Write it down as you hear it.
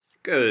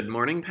Good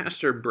morning,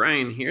 Pastor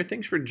Brian here.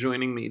 Thanks for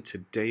joining me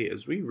today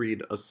as we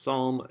read a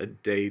psalm a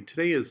day.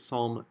 Today is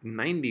Psalm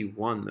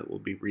 91 that we'll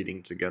be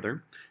reading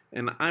together,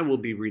 and I will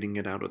be reading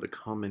it out of the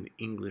Common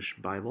English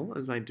Bible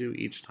as I do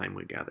each time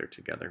we gather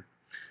together.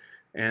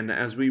 And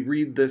as we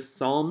read this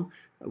psalm,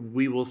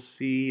 we will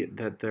see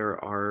that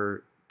there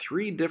are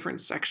three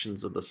different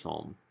sections of the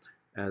psalm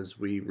as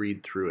we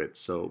read through it.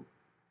 So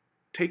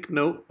take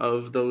note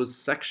of those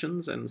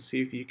sections and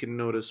see if you can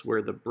notice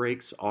where the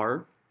breaks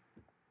are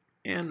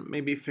and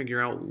maybe figure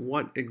out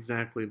what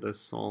exactly the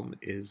psalm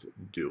is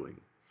doing.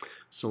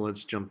 So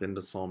let's jump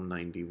into Psalm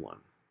 91.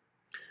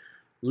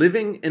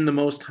 Living in the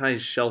Most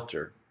High's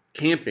shelter,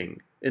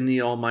 camping in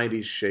the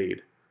Almighty's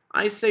shade,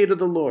 I say to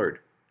the Lord,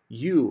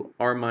 you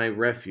are my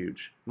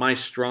refuge, my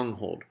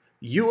stronghold.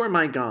 You are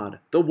my God,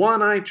 the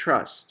one I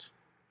trust.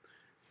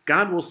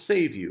 God will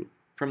save you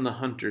from the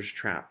hunter's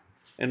trap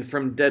and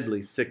from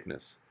deadly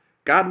sickness.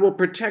 God will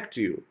protect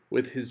you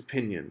with his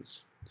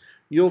pinions.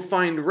 You'll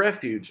find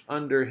refuge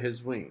under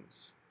his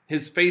wings.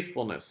 His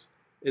faithfulness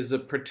is a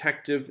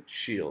protective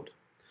shield.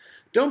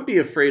 Don't be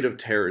afraid of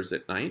terrors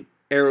at night,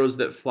 arrows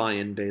that fly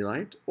in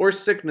daylight, or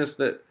sickness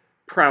that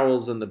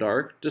prowls in the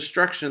dark,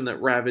 destruction that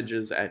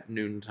ravages at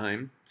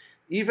noontime.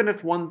 Even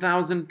if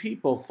 1,000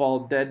 people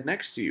fall dead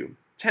next to you,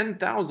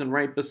 10,000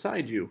 right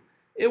beside you,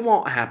 it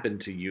won't happen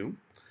to you.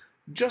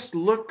 Just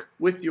look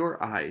with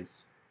your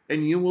eyes,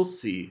 and you will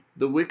see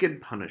the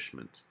wicked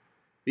punishment.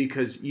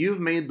 Because you've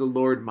made the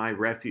Lord my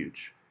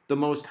refuge, the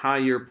Most High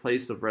your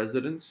place of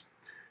residence.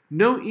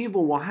 No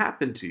evil will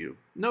happen to you,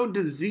 no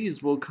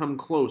disease will come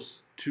close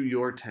to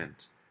your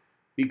tent,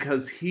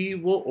 because he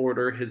will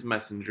order his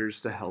messengers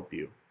to help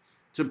you,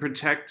 to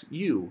protect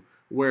you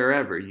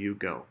wherever you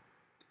go.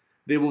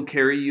 They will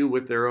carry you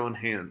with their own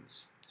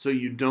hands, so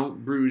you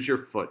don't bruise your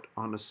foot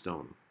on a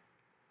stone.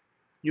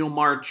 You'll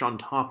march on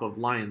top of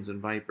lions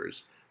and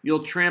vipers.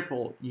 You'll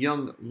trample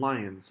young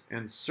lions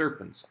and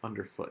serpents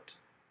underfoot.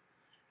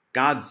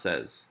 God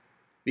says,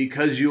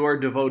 because you are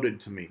devoted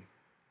to me,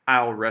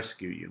 I'll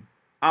rescue you.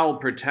 I'll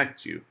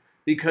protect you,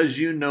 because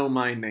you know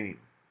my name.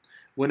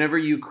 Whenever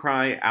you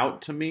cry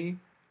out to me,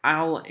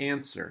 I'll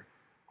answer.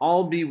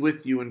 I'll be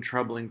with you in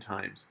troubling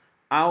times.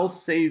 I'll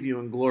save you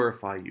and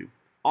glorify you.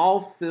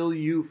 I'll fill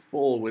you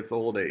full with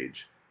old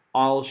age.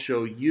 I'll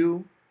show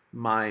you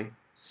my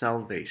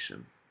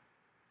salvation.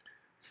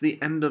 It's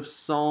the end of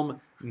Psalm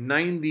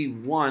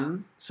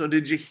 91. So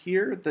did you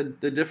hear the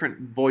different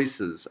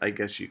voices, I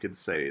guess you could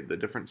say, the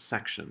different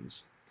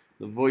sections,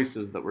 the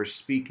voices that were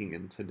speaking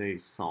in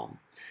today's psalm?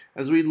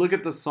 As we look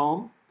at the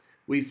psalm,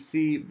 we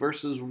see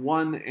verses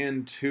 1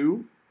 and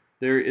 2,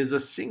 there is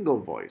a single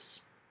voice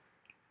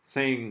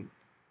saying,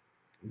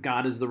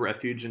 God is the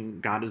refuge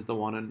and God is the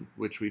one in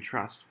which we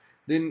trust.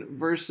 Then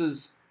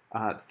verses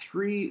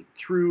 3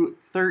 through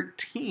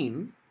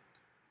 13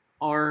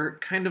 are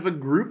kind of a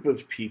group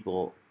of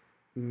people,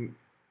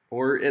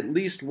 or at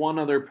least one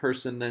other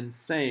person then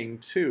saying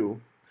to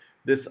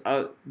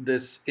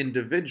this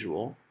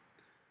individual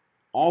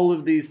all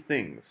of these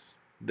things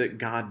that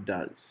God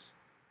does.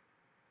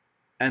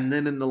 And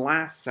then in the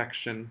last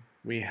section,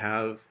 we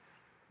have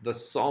the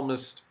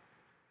psalmist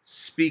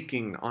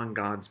speaking on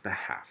God's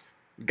behalf.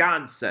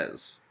 God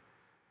says,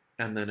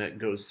 and then it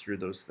goes through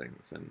those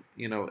things. And,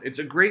 it's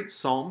a great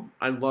psalm.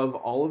 I love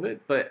all of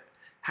it, but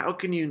how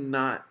can you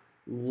not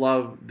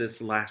love this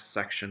last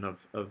section of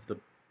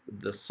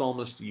the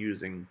psalmist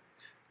using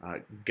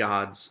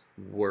God's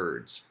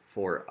words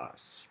for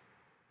us?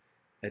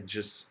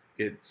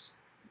 It's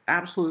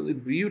absolutely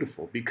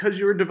beautiful. Because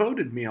you are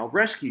devoted to me, I'll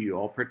rescue you,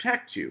 I'll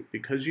protect you,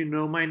 because you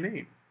know my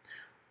name.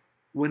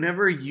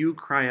 Whenever you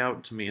cry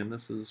out to me, and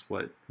this is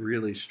what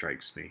really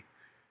strikes me,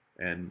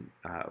 and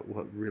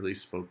what really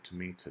spoke to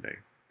me today.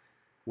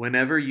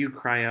 Whenever you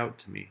cry out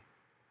to me,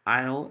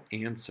 I'll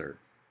answer.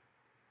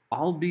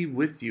 I'll be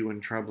with you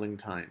in troubling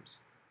times.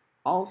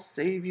 I'll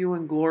save you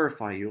and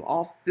glorify you.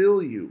 I'll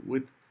fill you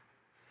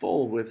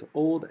full with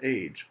old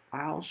age.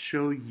 I'll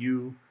show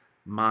you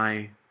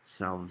my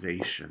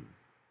salvation.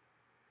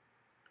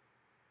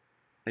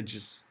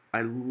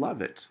 I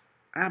love it.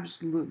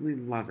 Absolutely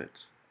love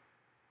it.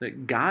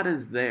 That God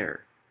is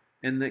there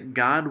and that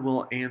God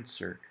will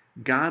answer.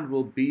 God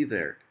will be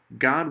there.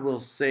 God will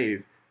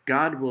save.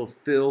 God will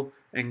fill,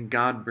 and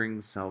God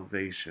brings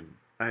salvation.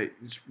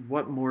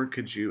 What more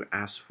could you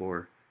ask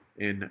for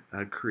in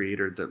a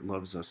creator that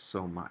loves us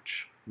so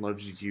much,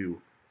 loves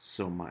you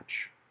so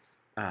much?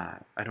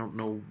 I don't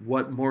know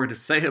what more to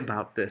say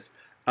about this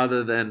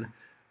other than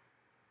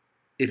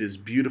it is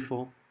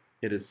beautiful.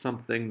 It is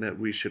something that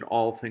we should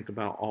all think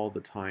about all the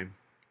time.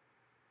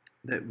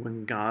 That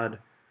when God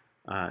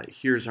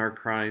hears our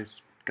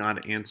cries,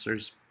 God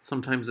answers.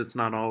 Sometimes it's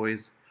not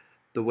always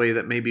the way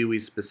that maybe we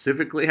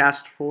specifically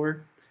asked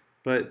for,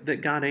 but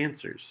that God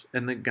answers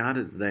and that God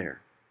is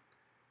there.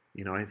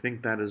 I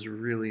think that is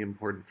really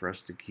important for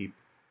us to keep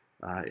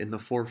in the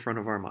forefront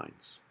of our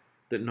minds.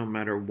 That no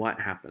matter what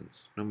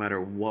happens, no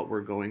matter what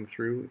we're going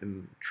through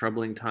in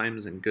troubling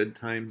times and good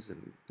times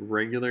and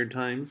regular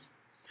times,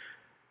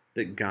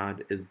 that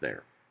God is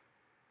there.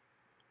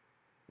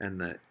 And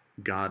that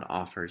God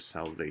offers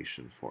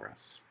salvation for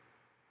us.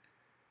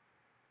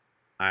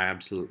 I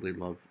absolutely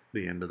love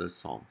the end of this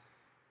psalm,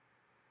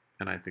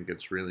 and I think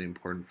it's really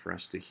important for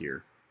us to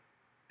hear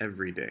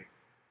every day.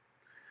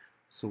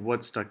 So,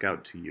 what stuck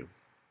out to you?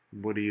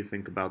 What do you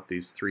think about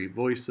these three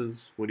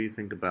voices? What do you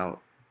think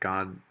about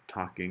God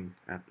talking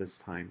at this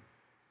time?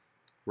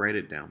 Write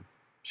it down.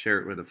 Share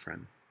it with a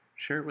friend.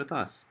 Share it with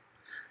us.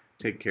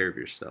 Take care of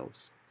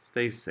yourselves.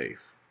 Stay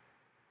safe.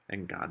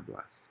 And God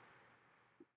bless.